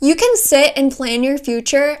You can sit and plan your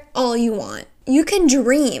future all you want. You can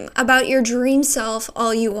dream about your dream self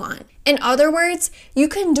all you want. In other words, you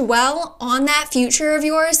can dwell on that future of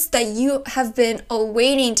yours that you have been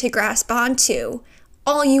awaiting to grasp onto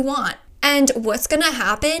all you want. And what's gonna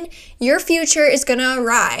happen? Your future is gonna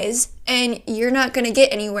arise and you're not gonna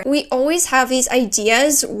get anywhere. We always have these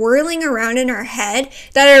ideas whirling around in our head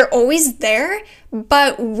that are always there,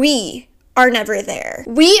 but we are never there.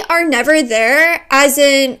 We are never there, as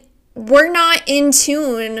in we're not in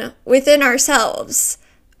tune within ourselves.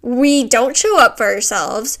 We don't show up for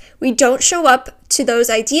ourselves. We don't show up to those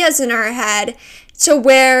ideas in our head to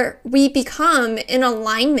where we become in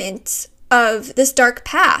alignment of this dark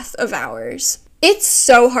path of ours. It's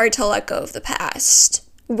so hard to let go of the past.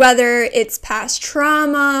 Whether it's past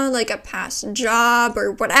trauma, like a past job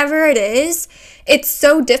or whatever it is, it's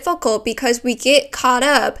so difficult because we get caught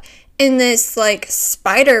up in this like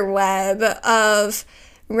spider web of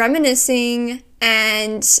reminiscing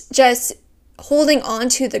and just holding on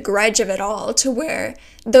to the grudge of it all, to where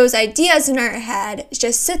those ideas in our head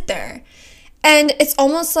just sit there. And it's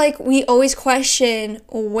almost like we always question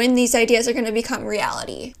when these ideas are going to become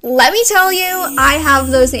reality. Let me tell you, I have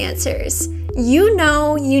those answers. You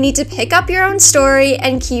know you need to pick up your own story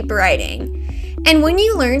and keep writing. And when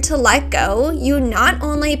you learn to let go, you not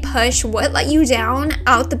only push what let you down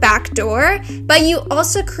out the back door, but you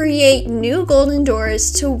also create new golden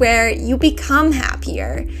doors to where you become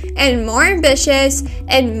happier and more ambitious,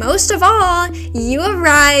 and most of all, you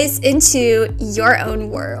arise into your own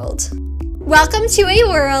world. Welcome to a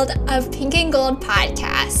world of Pink and Gold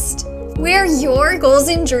podcast, where your goals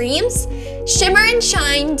and dreams shimmer and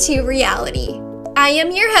shine to reality. I am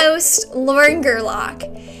your host, Lauren Gerlach,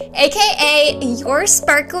 aka your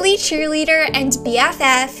sparkly cheerleader and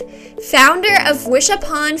BFF, founder of Wish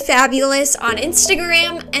Upon Fabulous on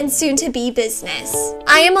Instagram and soon to be business.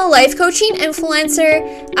 I am a life coaching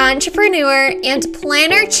influencer, entrepreneur, and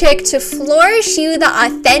planner chick to flourish you the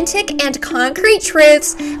authentic and concrete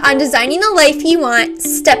truths on designing the life you want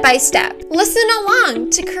step by step. Listen along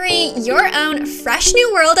to create your own fresh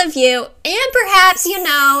new world of you, and perhaps,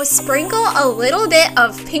 sprinkle a little bit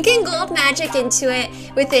of pink and gold magic into it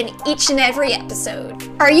within each and every episode.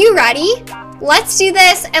 Are you ready? Let's do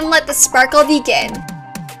this and let the sparkle begin.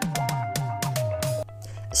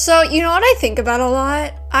 So, you know what I think about a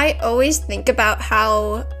lot? I always think about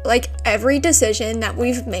how, every decision that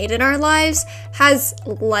we've made in our lives has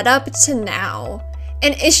led up to now.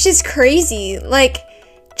 And it's just crazy.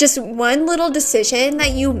 Just one little decision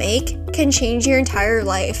that you make can change your entire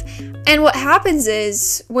life. And what happens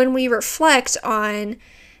is, when we reflect on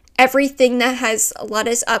everything that has led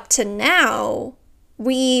us up to now,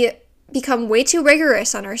 we become way too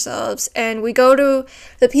rigorous on ourselves, and we go to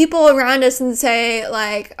the people around us and say,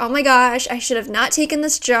 oh my gosh, I should have not taken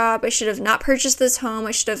this job, I should have not purchased this home,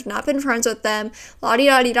 I should have not been friends with them,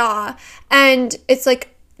 la-di-da-di-da. And it's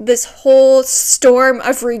like this whole storm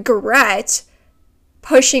of regret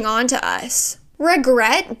pushing onto us.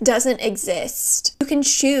 Regret doesn't exist. You can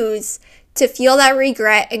choose to feel that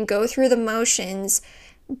regret and go through the motions,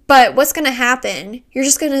 but what's going to happen? You're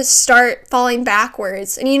just going to start falling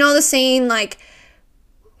backwards. And you know the saying,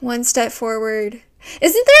 one step forward.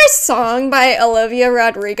 Isn't there a song by Olivia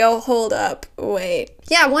Rodrigo? Hold up. Wait.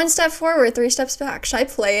 Yeah, one step forward, 3 steps back. Should I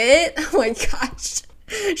play it? Oh my gosh.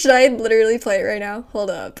 Should I literally play it right now? Hold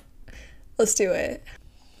up. Let's do it.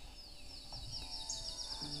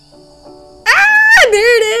 Ah,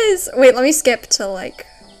 there it is. Wait, let me skip to,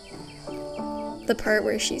 the part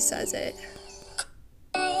where she says it.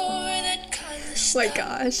 Oh my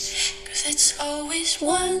gosh. 'Cause it's always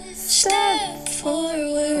one step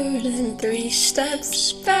forward and 3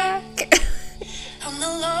 steps back. I'm the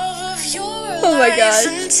love of your oh my gosh.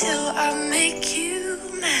 Until I make you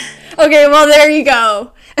mad. Okay, well, there you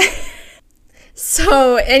go.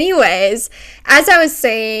 So, anyways, as I was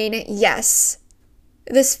saying, yes,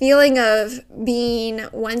 this feeling of being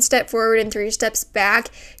 1 step forward and 3 steps back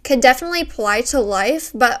can definitely apply to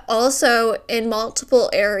life, but also in multiple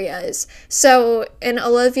areas. So in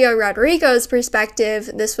Olivia Rodrigo's perspective,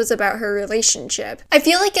 this was about her relationship. I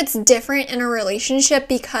feel like it's different in a relationship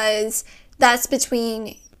because that's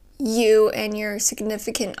between you and your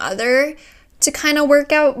significant other to kind of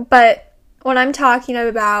work out, but what I'm talking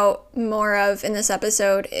about more of in this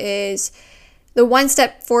episode is the 1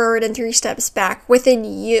 step forward and 3 steps back within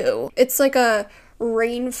you. It's like a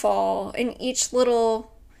rainfall, and each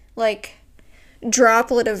little,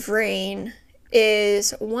 droplet of rain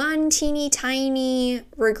is one teeny tiny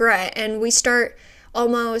regret, and we start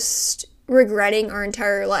almost regretting our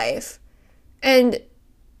entire life. And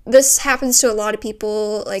this happens to a lot of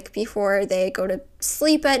people, like before they go to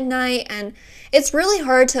sleep at night, and it's really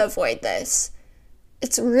hard to avoid this.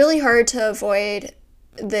 It's really hard to avoid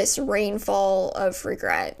this rainfall of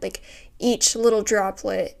regret. Like, each little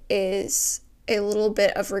droplet is a little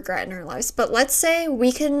bit of regret in our lives. But let's say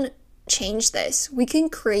we can change this. We can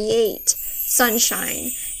create sunshine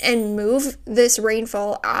and move this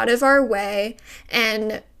rainfall out of our way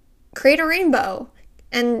and create a rainbow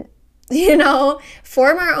and,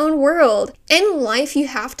 form our own world. In life, you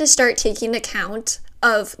have to start taking account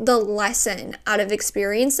of the lesson out of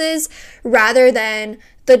experiences rather than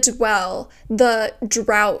the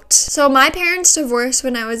drought. So my parents divorced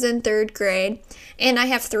when I was in 3rd grade, and I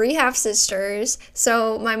have 3 half-sisters.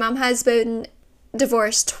 So my mom has been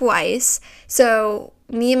divorced twice. So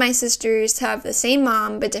me and my sisters have the same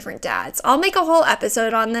mom but different dads. I'll make a whole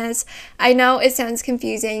episode on this. I know it sounds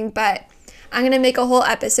confusing, but I'm going to make a whole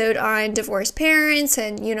episode on divorced parents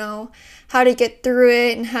and, how to get through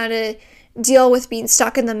it and how to deal with being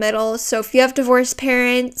stuck in the middle. So if you have divorced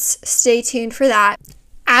parents, stay tuned for that.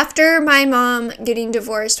 After my mom getting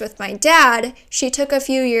divorced with my dad, she took a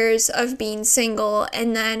few years of being single,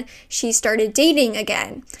 and then she started dating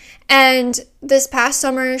again. And this past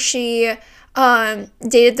summer, she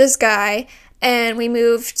dated this guy, and we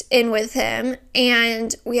moved in with him,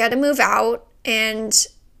 and we had to move out and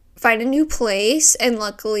find a new place, and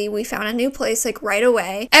luckily we found a new place like right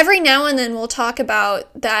away. Every now and then we'll talk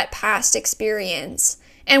about that past experience.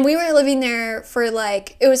 And we were living there for it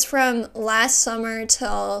was from last summer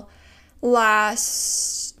till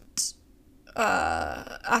last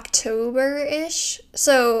October-ish.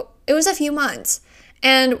 So it was a few months.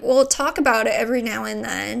 And we'll talk about it every now and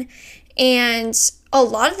then. And a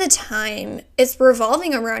lot of the time, it's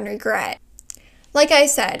revolving around regret. Like I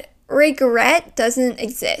said, regret doesn't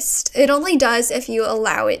exist. It only does if you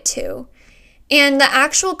allow it to. And the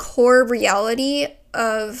actual core reality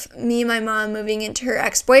of me and my mom moving into her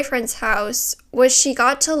ex-boyfriend's house was she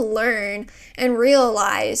got to learn and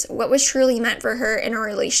realize what was truly meant for her in a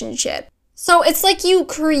relationship. So it's like you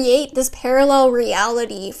create this parallel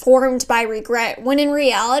reality formed by regret, when in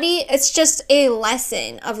reality, it's just a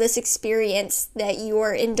lesson of this experience that you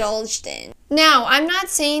are indulged in. Now, I'm not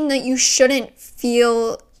saying that you shouldn't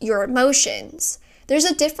feel your emotions. There's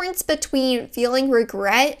a difference between feeling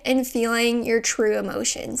regret and feeling your true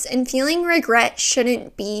emotions. And feeling regret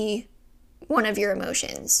shouldn't be one of your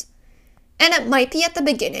emotions. And it might be at the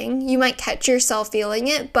beginning. You might catch yourself feeling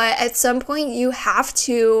it, but at some point you have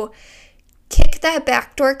to kick that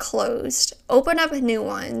back door closed, open up new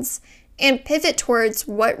ones, and pivot towards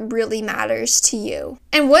what really matters to you.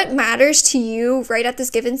 And what matters to you right at this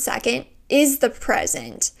given second is the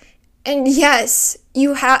present. And yes,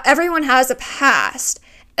 everyone has a past.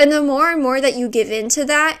 And the more and more that you give into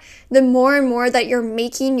that, the more and more that you're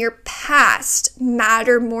making your past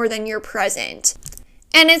matter more than your present.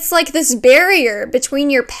 And it's like this barrier between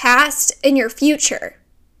your past and your future.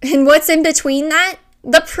 And what's in between that?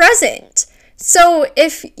 The present. So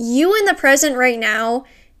if you in the present right now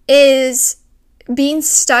is being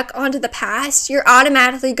stuck onto the past, you're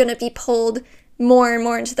automatically going to be pulled more and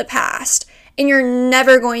more into the past. And you're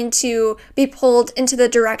never going to be pulled into the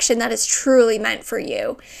direction that is truly meant for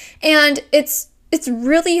you. And it's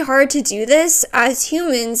really hard to do this as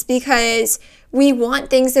humans because we want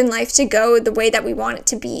things in life to go the way that we want it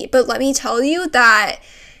to be. But let me tell you that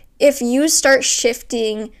if you start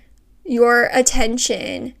shifting your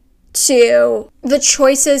attention to the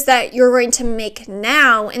choices that you're going to make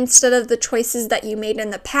now instead of the choices that you made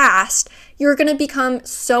in the past, you're going to become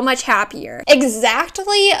so much happier.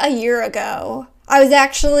 Exactly a year ago, I was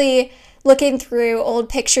actually looking through old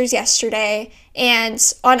pictures yesterday,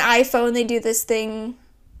 and on iPhone they do this thing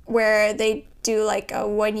where they do like a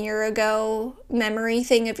 1 year ago memory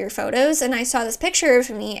thing of your photos, and I saw this picture of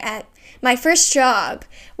me at my first job,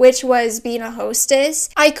 which was being a hostess.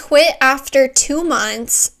 I quit after 2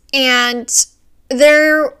 months, and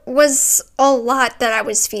there was a lot that I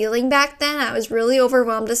was feeling back then. I was really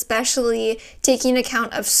overwhelmed, especially taking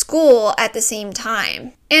account of school at the same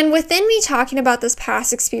time. And within me talking about this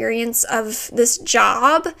past experience of this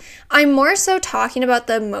job, I'm more so talking about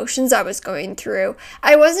the emotions I was going through.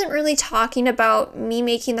 I wasn't really talking about me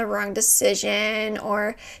making the wrong decision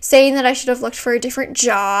or saying that I should have looked for a different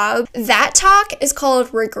job. That talk is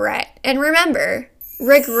called regret. And remember,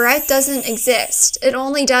 regret doesn't exist. It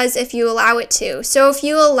only does if you allow it to. So if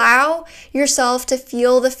you allow yourself to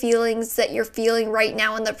feel the feelings that you're feeling right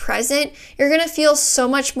now in the present, you're going to feel so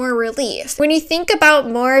much more relief. When you think about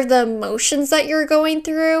more of the emotions that you're going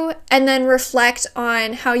through and then reflect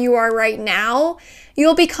on how you are right now,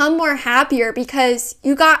 You'll become more happier because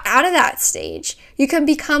you got out of that stage. You can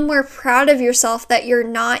become more proud of yourself that you're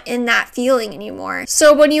not in that feeling anymore.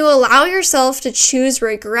 So when you allow yourself to choose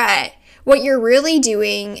regret, what you're really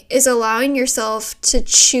doing is allowing yourself to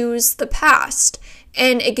choose the past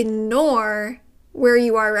and ignore where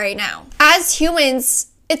you are right now. As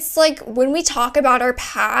humans, it's like when we talk about our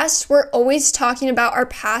past, we're always talking about our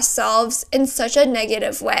past selves in such a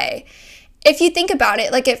negative way. If you think about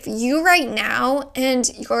it, like if you right now and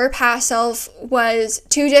your past self was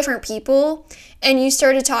two different people and you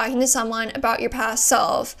started talking to someone about your past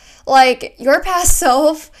self, like your past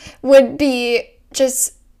self would be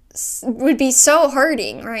so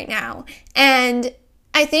hurting right now. And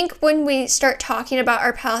I think when we start talking about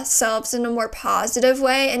our past selves in a more positive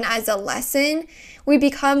way and as a lesson, we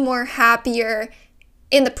become more happier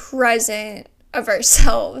in the present of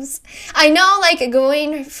ourselves. I know, like,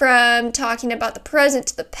 going from talking about the present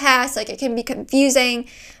to the past, like, it can be confusing,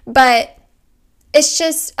 but it's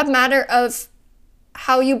just a matter of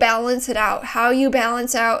how you balance it out, how you're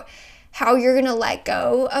going to let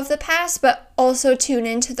go of the past, but also tune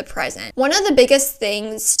into the present. One of the biggest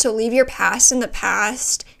things to leave your past in the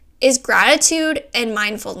past is gratitude and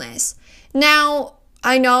mindfulness. Now,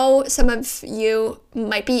 I know some of you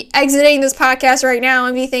might be exiting this podcast right now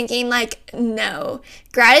and be thinking like, no,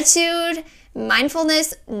 gratitude,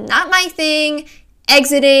 mindfulness, not my thing,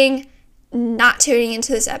 exiting, not tuning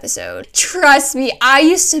into this episode. Trust me, I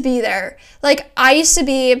used to be there. Like, I used to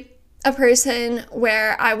be a person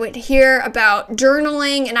where I would hear about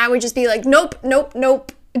journaling and I would just be like, nope,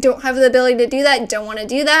 don't have the ability to do that, don't want to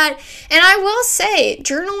do that. And I will say,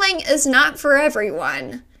 journaling is not for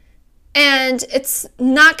everyone. And it's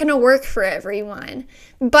not going to work for everyone.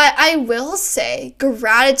 But I will say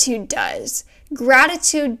gratitude does.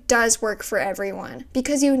 Gratitude does work for everyone.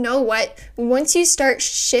 Because you know what? Once you start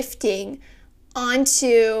shifting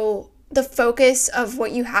onto the focus of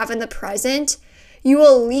what you have in the present, you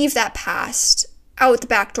will leave that past out the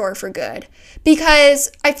back door for good.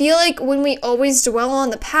 Because I feel like when we always dwell on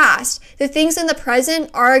the past, the things in the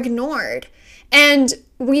present are ignored. And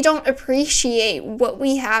we don't appreciate what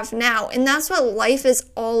we have now. And that's what life is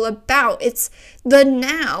all about. It's the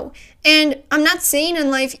now. And I'm not saying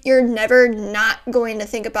in life you're never not going to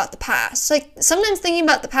think about the past. Like, sometimes thinking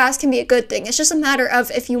about the past can be a good thing. It's just a matter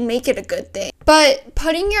of if you make it a good thing. But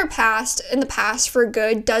putting your past in the past for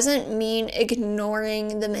good doesn't mean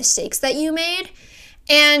ignoring the mistakes that you made.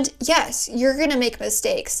 And yes, you're going to make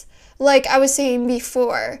mistakes. Like I was saying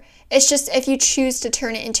before, it's just if you choose to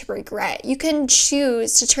turn it into regret. You can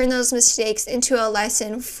choose to turn those mistakes into a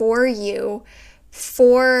lesson for you,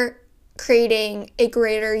 for creating a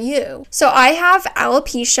greater you. So I have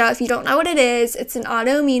alopecia. If you don't know what it is, it's an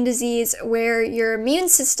autoimmune disease where your immune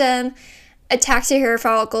system attacks your hair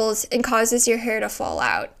follicles and causes your hair to fall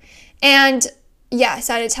out. And yes,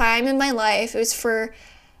 at a time in my life, it was for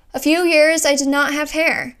a few years, I did not have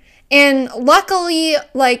hair. And luckily,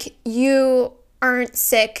 like, you aren't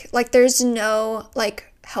sick. Like, there's no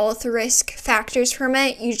like health risk factors from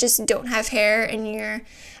it. You just don't have hair and your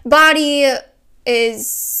body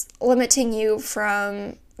is limiting you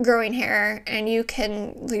from growing hair, and you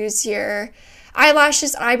can lose your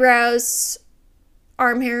eyelashes, eyebrows,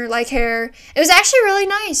 arm hair, like hair. It was actually really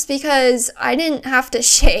nice because I didn't have to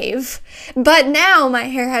shave. But now my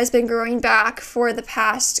hair has been growing back for the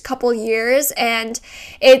past couple years, and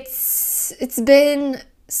it's been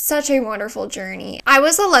such a wonderful journey. I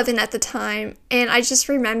was 11 at the time, and I just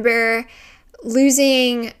remember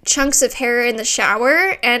losing chunks of hair in the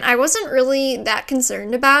shower, and I wasn't really that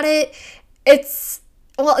concerned about it. It's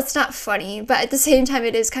not funny, but at the same time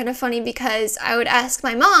it is kind of funny because I would ask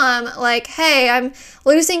my mom, like, hey, I'm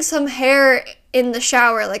losing some hair in the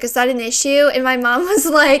shower, like, is that an issue? And my mom was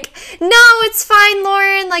like, no, it's fine,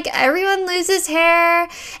 Lauren, like, everyone loses hair.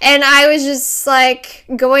 And I was just like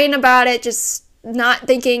going about it, just not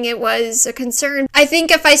thinking it was a concern. I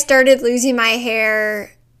think if I started losing my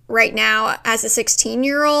hair right now as a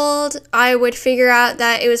 16-year-old, I would figure out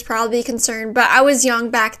that it was probably a concern, but I was young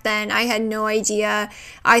back then. I had no idea.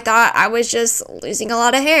 I thought I was just losing a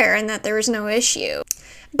lot of hair and that there was no issue.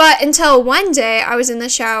 But until one day I was in the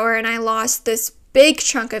shower and I lost this big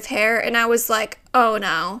chunk of hair, and I was like, oh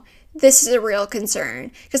no, this is a real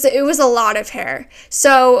concern, because it was a lot of hair.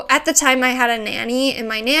 So at the time I had a nanny, and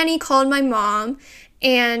my nanny called my mom,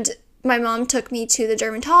 and my mom took me to the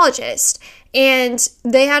dermatologist, and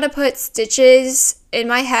they had to put stitches in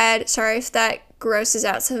my head. Sorry if that grosses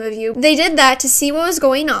out some of you. They did that to see what was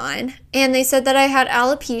going on, and they said that I had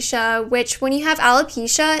alopecia, which when you have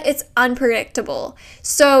alopecia, it's unpredictable.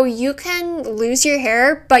 So you can lose your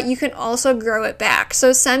hair, but you can also grow it back.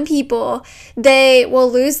 So some people, they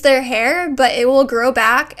will lose their hair, but it will grow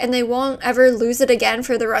back and they won't ever lose it again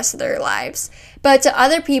for the rest of their lives. But to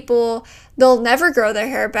other people, they'll never grow their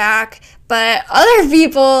hair back, but other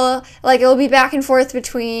people, like, it'll be back and forth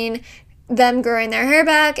between them growing their hair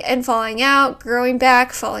back and falling out, growing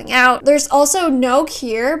back, falling out. There's also no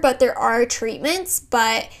cure, but there are treatments,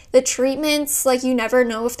 but the treatments, like, you never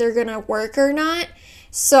know if they're gonna work or not.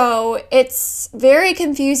 So it's very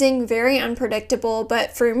confusing, very unpredictable.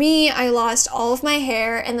 But for me, I lost all of my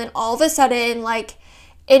hair, and then all of a sudden, like,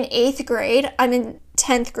 in 8th grade, I'm in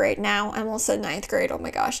 10th grade now. I almost said 9th grade. Oh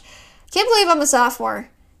my gosh. Can't believe I'm a sophomore.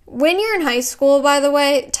 When you're in high school, by the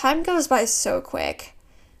way, time goes by so quick.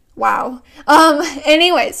 Wow.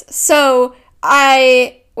 Anyways, so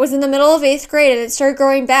I was in the middle of 8th grade and it started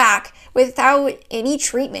growing back without any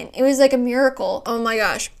treatment. It was like a miracle. Oh my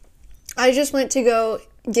gosh. I just went to go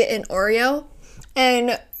get an Oreo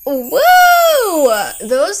and woo!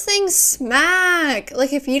 Those things smack.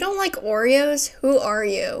 Like, if you don't like Oreos, who are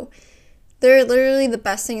you? They're literally the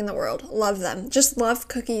best thing in the world. Love them. Just love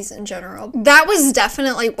cookies in general. That was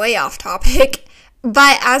definitely way off topic.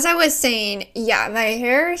 But as I was saying, yeah, my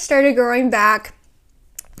hair started growing back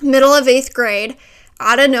middle of 8th grade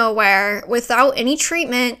out of nowhere without any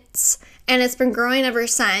treatments, and it's been growing ever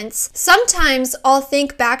since. Sometimes I'll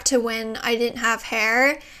think back to when I didn't have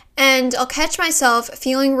hair, and I'll catch myself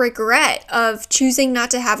feeling regret of choosing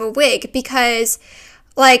not to have a wig because,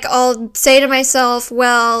 like, I'll say to myself,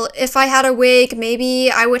 well, if I had a wig,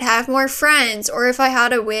 maybe I would have more friends, or if I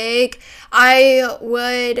had a wig, I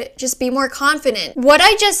would just be more confident. What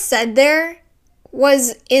I just said there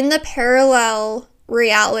was in the parallel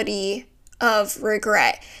reality of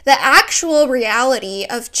regret. The actual reality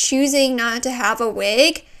of choosing not to have a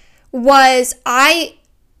wig was I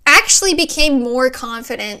actually became more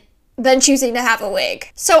confident than choosing to have a wig.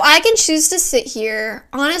 So I can choose to sit here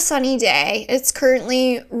on a sunny day. It's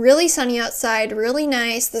currently really sunny outside, really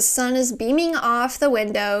nice. The sun is beaming off the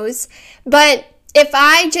windows. But if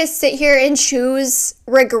I just sit here and choose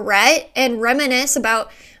regret and reminisce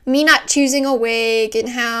about me not choosing a wig and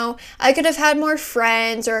how I could have had more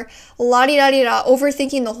friends or la-di-da-di-da,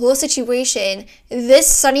 overthinking the whole situation, this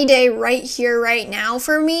sunny day right here, right now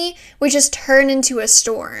for me would just turn into a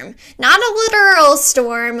storm. Not a literal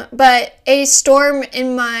storm, but a storm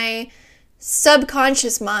in my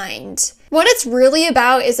subconscious mind. What it's really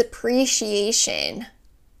about is appreciation,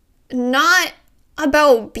 not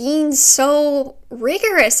about being so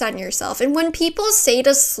rigorous on yourself. And when people say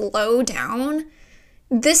to slow down,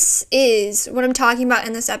 this is what I'm talking about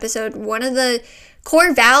in this episode. One of the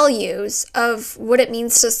core values of what it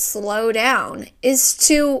means to slow down is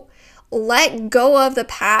to let go of the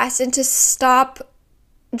past and to stop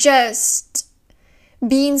just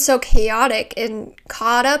being so chaotic and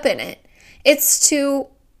caught up in it. It's to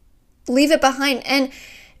leave it behind. And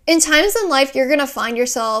in times in life, you're going to find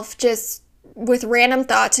yourself just with random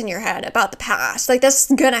thoughts in your head about the past. Like,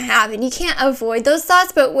 that's gonna happen. You can't avoid those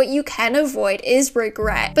thoughts, but what you can avoid is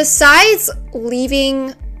regret. Besides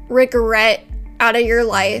leaving regret out of your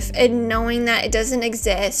life and knowing that it doesn't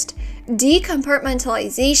exist,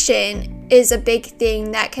 decompartmentalization is a big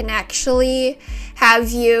thing that can actually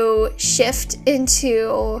have you shift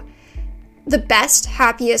into the best,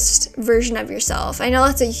 happiest version of yourself. I know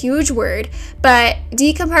that's a huge word, but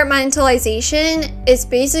decompartmentalization is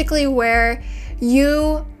basically where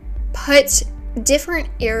you put different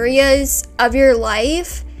areas of your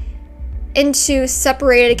life into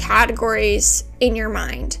separated categories in your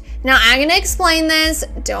mind. Now, I'm going to explain this.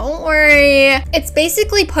 Don't worry. It's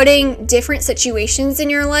basically putting different situations in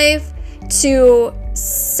your life to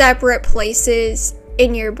separate places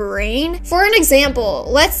in your brain. For an example,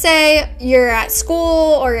 let's say you're at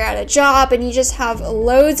school or you're at a job and you just have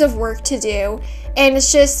loads of work to do and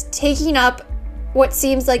it's just taking up what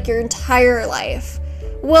seems like your entire life.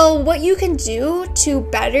 Well, what you can do to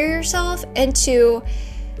better yourself and to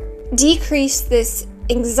decrease this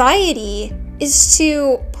anxiety is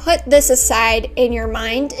to put this aside in your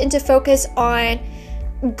mind and to focus on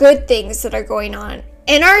good things that are going on.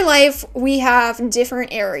 In our life, we have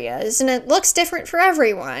different areas, and it looks different for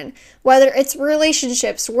everyone, whether it's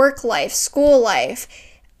relationships, work life, school life,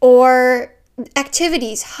 or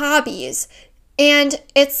activities, hobbies. And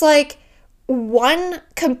it's like one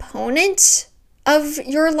component of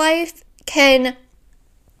your life can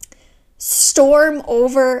storm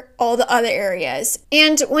over all the other areas.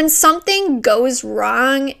 And when something goes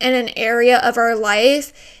wrong in an area of our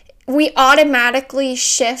life, we automatically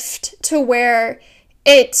shift to where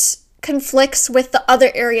it conflicts with the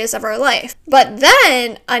other areas of our life. But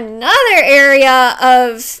then another area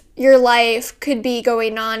of your life could be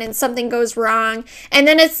going on and something goes wrong. And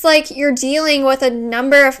then it's like you're dealing with a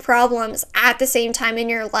number of problems at the same time in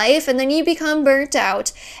your life. And then you become burnt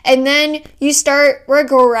out. And then you start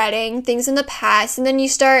regretting things in the past. And then you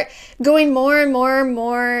start going more and more and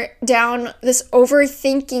more down this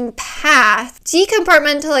overthinking path.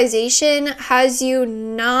 Decompartmentalization has you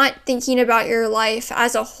not thinking about your life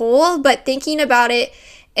as a whole, but thinking about it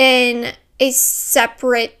in a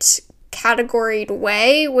separate categoried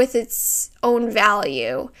way with its own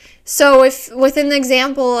value. So if within the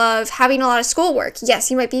example of having a lot of schoolwork,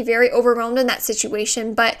 yes, you might be very overwhelmed in that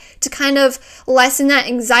situation, but to kind of lessen that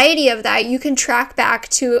anxiety of that, you can track back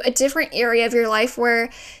to a different area of your life where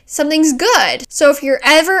something's good. So if you're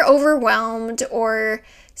ever overwhelmed or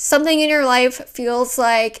something in your life feels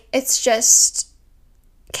like it's just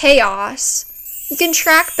chaos, you can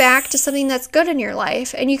track back to something that's good in your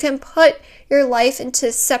life, and you can put your life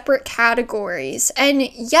into separate categories. And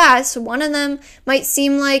yes, one of them might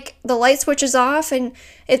seem like the light switch is off and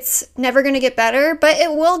it's never going to get better, but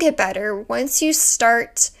it will get better once you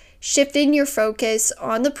start shifting your focus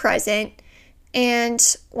on the present.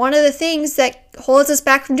 And one of the things that holds us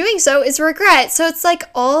back from doing so is regret. So it's like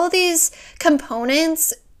all these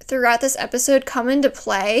components throughout this episode come into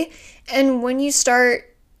play, and when you start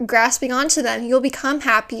grasping onto them, you'll become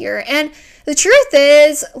happier. And the truth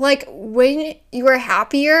is, like, when you are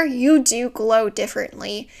happier, you do glow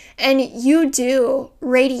differently, and you do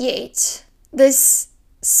radiate this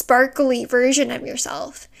sparkly version of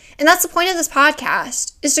yourself. And that's the point of this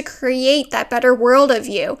podcast, is to create that better world of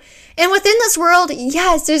you. And within this world,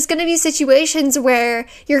 yes, there's going to be situations where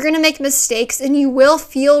you're going to make mistakes and you will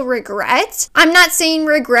feel regret. I'm not saying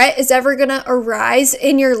regret is ever going to arise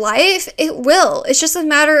in your life. It will. It's just a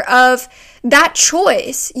matter of that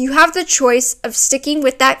choice. You have the choice of sticking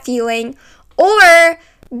with that feeling or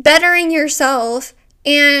bettering yourself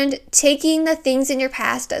and taking the things in your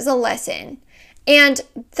past as a lesson. And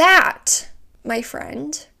that, my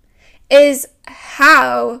friend, is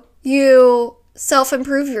how you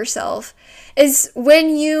self-improve yourself, is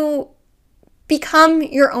when you become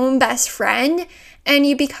your own best friend and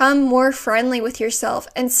you become more friendly with yourself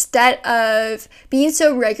instead of being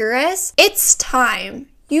so rigorous. It's time.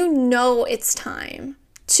 You know it's time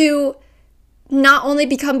to not only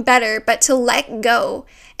become better, but to let go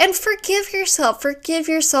and forgive yourself. Forgive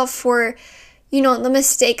yourself for the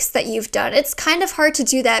mistakes that you've done. It's kind of hard to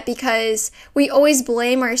do that because we always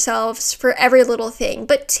blame ourselves for every little thing,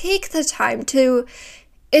 but take the time to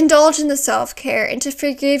indulge in the self-care and to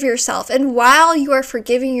forgive yourself. And while you are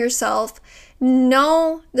forgiving yourself,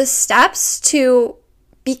 know the steps to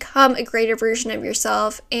become a greater version of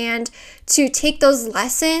yourself and to take those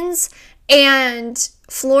lessons and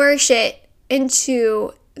flourish it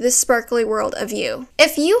into the sparkly world of you.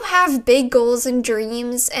 If you have big goals and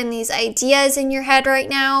dreams and these ideas in your head right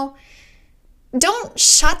now, don't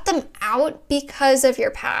shut them out because of your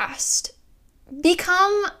past.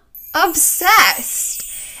 Become obsessed.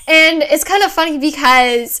 And it's kind of funny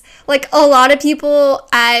because, like, a lot of people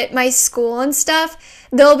at my school and stuff,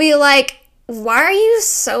 they'll be like, why are you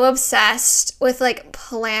so obsessed with, like,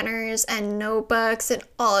 planners and notebooks and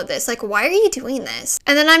all of this? Like, why are you doing this?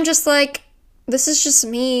 And then I'm just like, this is just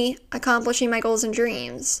me accomplishing my goals and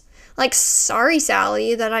dreams. Like, sorry,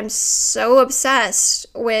 Sally, that I'm so obsessed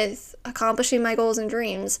with accomplishing my goals and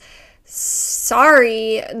dreams.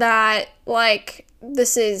 Sorry that, like,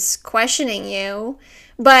 this is questioning you,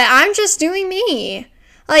 but I'm just doing me.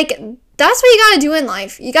 Like, that's what you gotta do in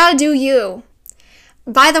life. You gotta do you.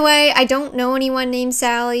 By the way, I don't know anyone named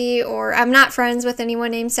Sally, or I'm not friends with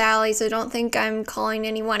anyone named Sally, so don't think I'm calling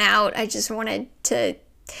anyone out. I just wanted to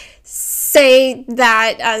say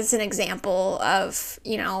that as an example of,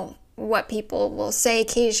 what people will say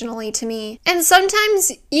occasionally to me. And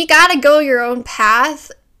sometimes you gotta go your own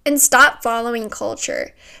path and stop following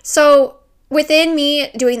culture. So within me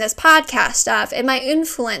doing this podcast stuff and my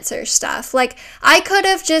influencer stuff, like, I could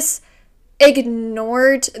have just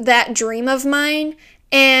ignored that dream of mine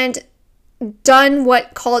and done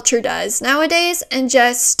what culture does nowadays and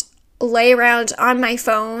just lay around on my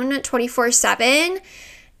phone 24/7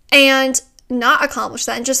 and not accomplish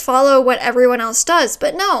that and just follow what everyone else does.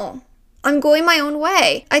 But no, I'm going my own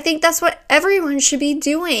way. I think that's what everyone should be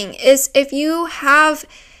doing, is if you have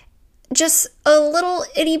just a little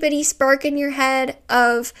itty bitty spark in your head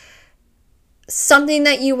of something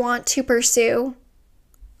that you want to pursue,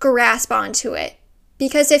 grasp onto it.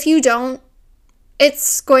 Because if you don't,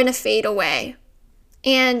 it's going to fade away.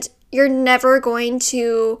 And you're never going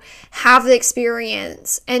to have the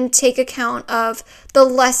experience and take account of the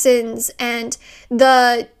lessons and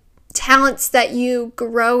the talents that you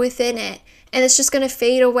grow within it. And it's just going to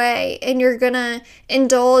fade away, and you're going to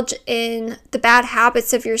indulge in the bad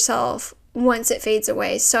habits of yourself once it fades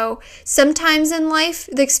away. So sometimes in life,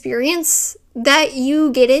 the experience that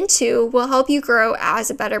you get into will help you grow as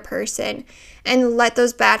a better person and let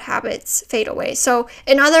those bad habits fade away. So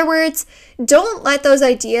in other words, don't let those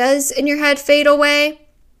ideas in your head fade away.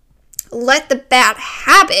 Let the bad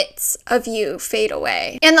habits of you fade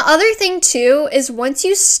away. And the other thing too is once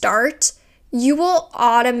you start, you will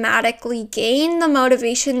automatically gain the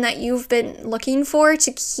motivation that you've been looking for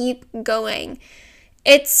to keep going.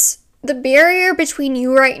 It's the barrier between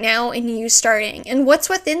you right now and you starting. And what's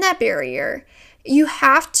within that barrier? You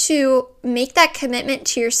have to make that commitment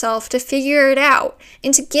to yourself to figure it out.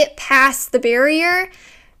 And to get past the barrier,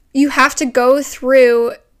 you have to go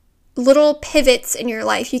through little pivots in your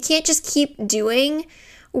life. You can't just keep doing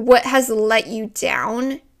what has let you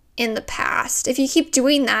down in the past. If you keep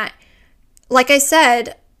doing that, like I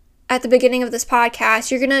said at the beginning of this podcast,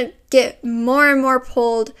 you're going to get more and more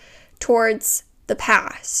pulled towards the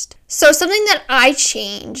past. So something that I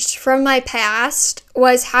changed from my past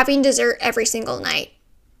was having dessert every single night.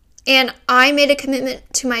 And I made a commitment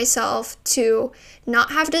to myself to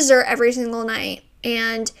not have dessert every single night.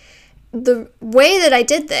 And the way that I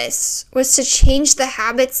did this was to change the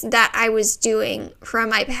habits that I was doing from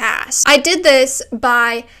my past. I did this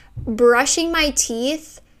by brushing my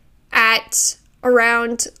teeth at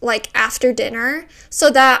around like after dinner so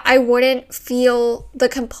that I wouldn't feel the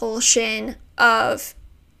compulsion of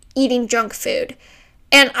eating junk food.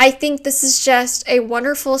 And I think this is just a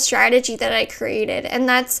wonderful strategy that I created. And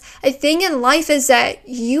that's a thing in life, is that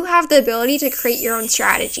you have the ability to create your own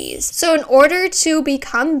strategies. So in order to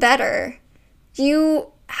become better,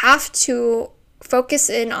 you have to focus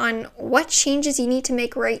in on what changes you need to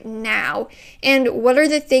make right now, and what are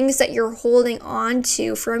the things that you're holding on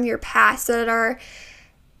to from your past that are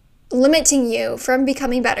limiting you from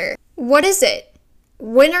becoming better. What is it?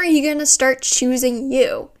 When are you going to start choosing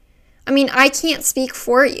you? I mean, I can't speak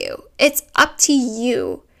for you. It's up to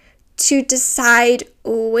you to decide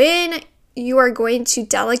when you are going to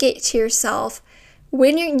delegate to yourself,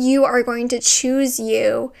 when you are going to choose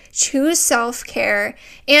you, choose self-care.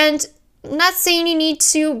 And I'm not saying you need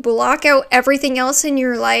to block out everything else in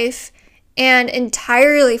your life and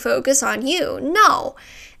entirely focus on you. No,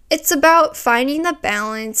 it's about finding the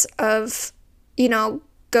balance of,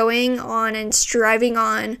 going on and striving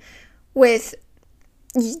on with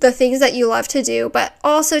the things that you love to do, but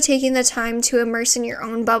also taking the time to immerse in your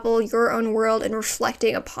own bubble, your own world, and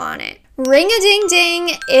reflecting upon it.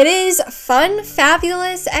 Ring-a-ding-ding, it is fun,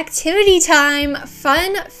 fabulous activity time.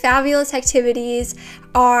 Fun, fabulous activities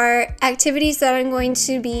are activities that I'm going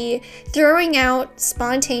to be throwing out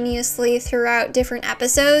spontaneously throughout different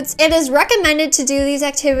episodes. It is recommended to do these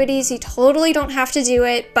activities. You totally don't have to do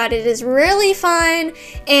it, but it is really fun,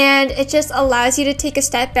 and it just allows you to take a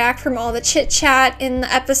step back from all the chit chat in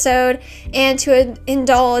the episode and to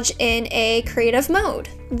indulge in a creative mode.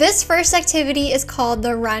 This first activity is called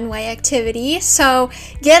the runway activity. So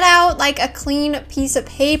get out like a clean piece of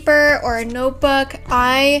paper or a notebook.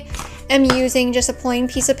 I am using just a plain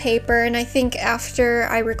piece of paper, and I think after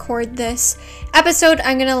I record this episode,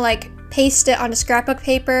 I'm gonna paste it on a scrapbook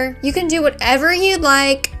paper. You can do whatever you'd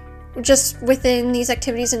like just within these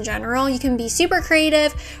activities in general. You can be super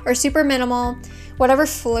creative or super minimal, whatever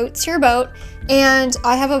floats your boat. And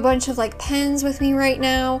I have a bunch of pens with me right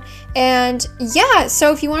now. And yeah,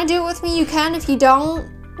 so if you want to do it with me, you can. If you don't,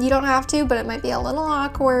 you don't have to, but it might be a little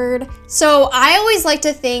awkward. So I always like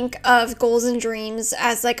to think of goals and dreams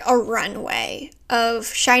as a runway of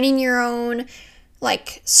shining your own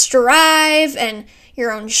strive and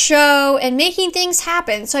your own show and making things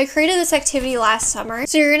happen. So I created this activity last summer.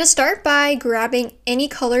 So you're gonna start by grabbing any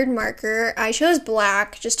colored marker. I chose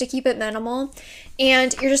black just to keep it minimal.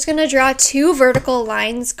 And you're just gonna draw 2 vertical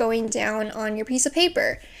lines going down on your piece of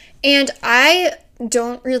paper. And I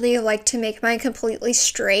don't really like to make mine completely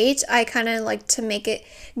straight. I kind of like to make it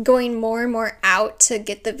going more and more out to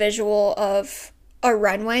get the visual of a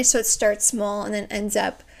runway. So it starts small and then ends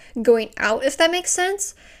up going out, if that makes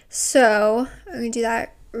sense. So I'm gonna do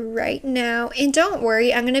that right now. And don't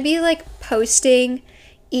worry, I'm gonna be posting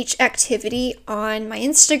each activity on my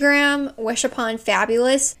Instagram, Wish Upon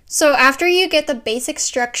Fabulous. So after you get the basic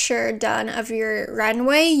structure done of your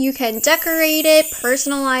runway, you can decorate it,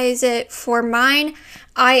 personalize it. For mine,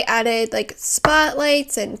 I added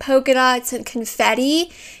spotlights and polka dots and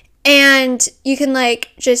confetti, and you can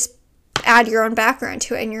just add your own background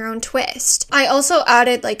to it and your own twist. I also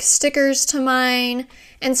added like stickers to mine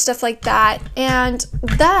and stuff like that. And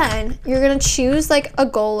then you're gonna choose like a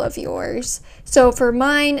goal of yours. So for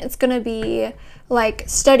mine, it's gonna be like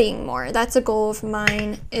studying more. That's a goal of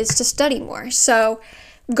mine, is to study more. So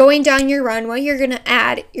going down your runway, you're gonna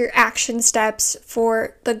add your action steps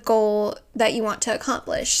for the goal that you want to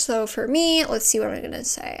accomplish. So for me, let's see what I'm gonna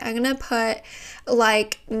say. I'm gonna put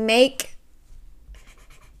like make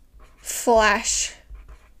flash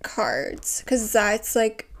cards, because that's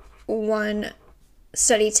like one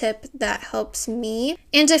study tip that helps me.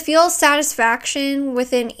 And to feel satisfaction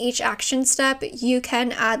within each action step, you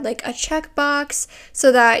can add like a checkbox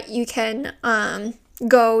so that you can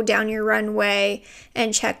go down your runway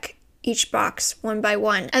and check each box one by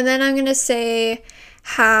one. And then I'm gonna say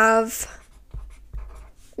have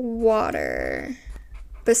water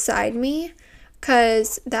beside me,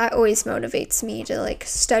 because that always motivates me to like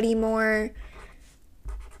study more.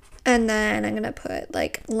 And then I'm gonna put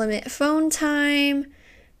like limit phone time.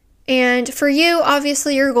 And for you,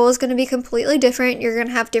 obviously your goal is gonna be completely different. You're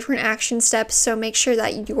gonna have different action steps, so make sure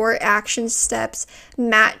that your action steps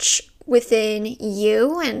match within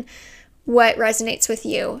you and what resonates with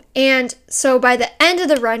you. And so by the end of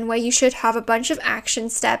the runway, you should have a bunch of action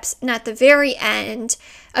steps, and at the very end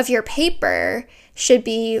of your paper should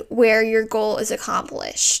be where your goal is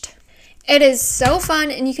accomplished. It is so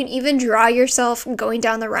fun, and you can even draw yourself going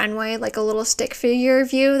down the runway like a little stick figure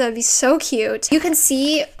of you. That'd be so cute. You can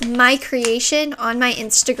see my creation on my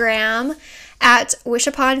Instagram at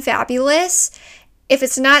wishuponfabulous. If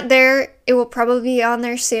it's not there, it will probably be on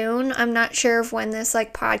there soon. I'm not sure of when this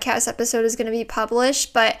like podcast episode is going to be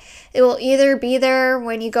published, but it will either be there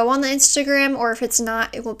when you go on the Instagram, or if it's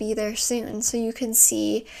not, it will be there soon. So you can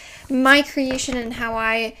see my creation and how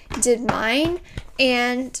I did mine.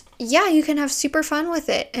 And yeah, you can have super fun with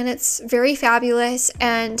it, and it's very fabulous.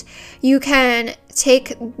 And you can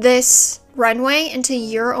take this runway into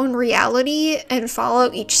your own reality and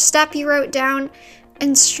follow each step you wrote down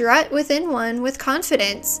and strut within one with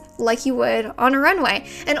confidence like you would on a runway.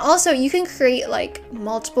 And also you can create like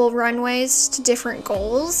multiple runways to different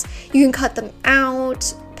goals. You can cut them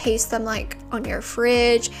out, paste them like on your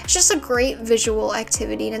fridge. It's just a great visual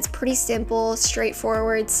activity, and it's pretty simple,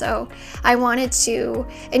 straightforward. So I wanted to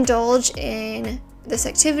indulge in this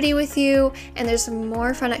activity with you, and there's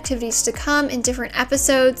more fun activities to come in different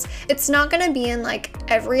episodes. It's not going to be in like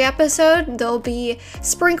every episode. They'll be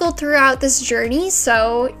sprinkled throughout this journey.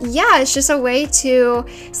 So yeah, it's just a way to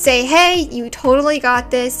say, hey, you totally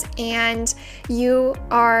got this, and you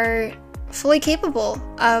are fully capable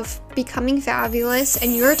of becoming fabulous,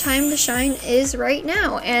 and your time to shine is right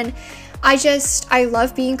now. And I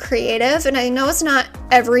love being creative, and I know it's not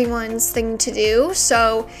everyone's thing to do,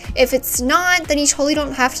 so if it's not, then you totally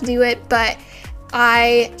don't have to do it, but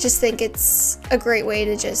I just think it's a great way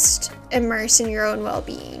to just immerse in your own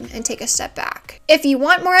well-being and take a step back. If you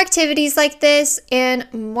want more activities like this and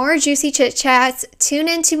more juicy chit chats, tune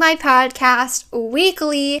into my podcast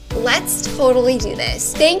weekly. Let's totally do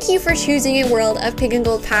this. Thank you for choosing a World of Pink and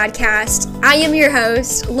Gold podcast. I am your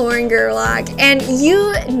host, Lauren Gerlach, and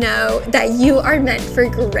you know that you are meant for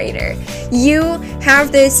greater. You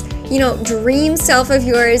have this, dream self of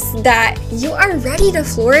yours that you are ready to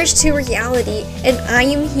flourish to reality, and I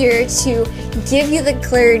am here to give you the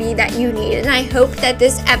clarity that you need, and I hope that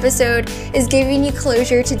this episode is giving you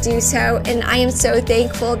closure to do so, and I am so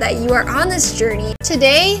thankful that you are on this journey.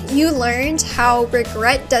 Today, you learned how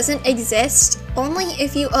regret doesn't exist only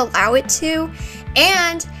if you allow it to,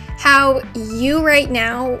 and how you right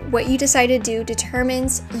now, what you decide to do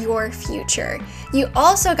determines your future. You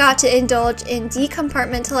also got to indulge in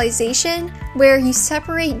decompartmentalization, where you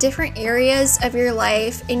separate different areas of your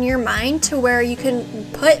life in your mind to where you can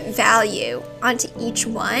put value onto each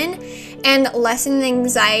one and lessen the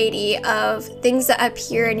anxiety of things that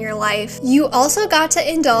appear in your life. You also got to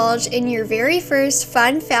indulge in your very first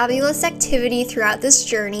fun, fabulous activity throughout this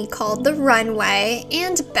journey called the runway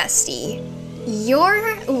and bestie.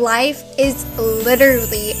 Your life is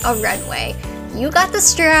literally a runway. You got the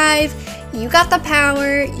strive, you got the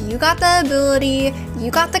power, you got the ability,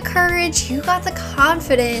 you got the courage, you got the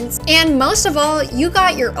confidence, and most of all, you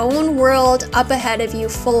got your own world up ahead of you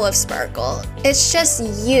full of sparkle. It's just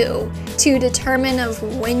you to determine of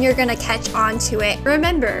when you're gonna catch on to it.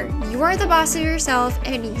 Remember, you are the boss of yourself,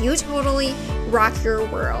 and you totally rock your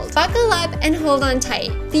world. Buckle up and hold on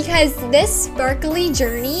tight, because this sparkly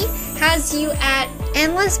journey has you at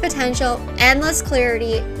endless potential, endless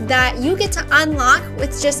clarity that you get to unlock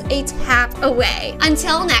with just a tap away.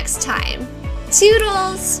 Until next time,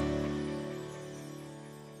 toodles!